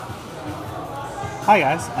Hi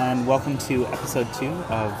guys, and welcome to episode 2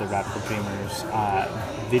 of the Radical Dreamers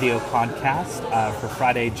video podcast for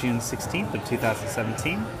Friday, June 16th of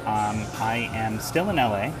 2017. I am still in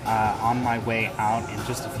LA, on my way out in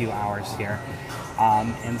just a few hours here,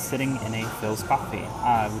 and sitting in a Phil's Coffee,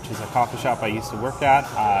 which is a coffee shop I used to work at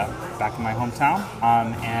back in my hometown,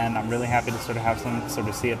 and I'm really happy to sort of have some sort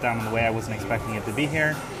of see it down in the way. I wasn't expecting it to be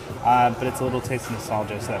here, but it's a little taste of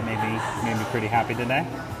nostalgia, so that made me pretty happy today.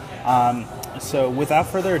 So without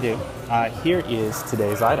further ado, here is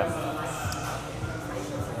today's item.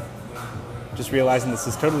 Just realizing this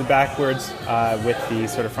is totally backwards with the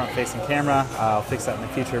sort of front-facing camera. I'll fix that in the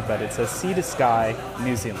future, but it says Sea to Sky,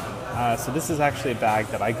 New Zealand. So this is actually a bag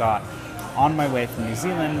that I got on my way from New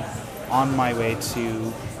Zealand, on my way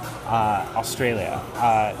to Australia.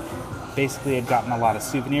 Basically, I'd gotten a lot of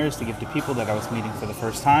souvenirs to give to people that I was meeting for the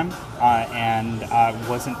first time, and I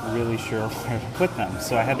wasn't really sure where to put them.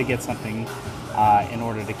 So I had to get something in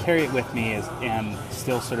order to carry it with me and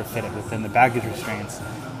still sort of fit it within the baggage restraints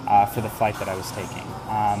for the flight that I was taking.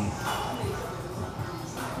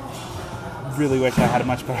 Really wish I had a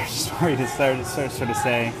much better story to sort of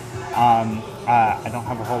say. I don't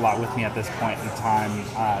have a whole lot with me at this point in time,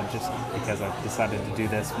 just because I've decided to do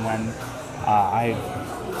this when I'm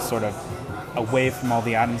sort of away from all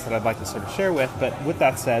the items that I'd like to sort of share with. But with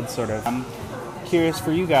that said, I'm curious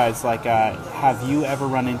for you guys, like, have you ever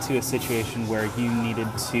run into a situation where you needed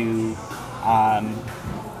to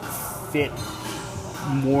fit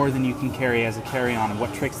more than you can carry as a carry-on, and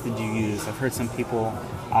what tricks did you use? I've heard some people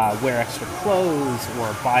wear extra clothes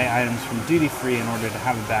or buy items from duty-free in order to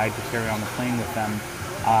have a bag to carry on the plane with them.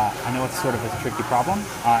 I know it's sort of a tricky problem,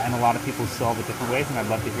 and a lot of people solve it different ways, and I'd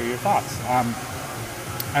love to hear your thoughts.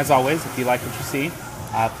 As always, if you like what you see,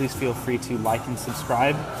 please feel free to like and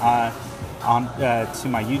subscribe to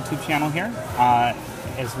my YouTube channel here,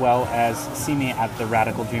 as well as see me at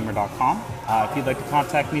theradicaldreamer.com. If you'd like to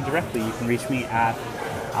contact me directly, you can reach me at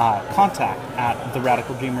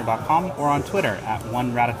contact@theradicaldreamer.com or on Twitter at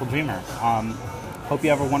 @OneRadicalDreamer. Hope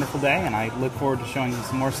you have a wonderful day, and I look forward to showing you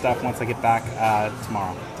some more stuff once I get back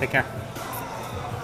tomorrow. Take care.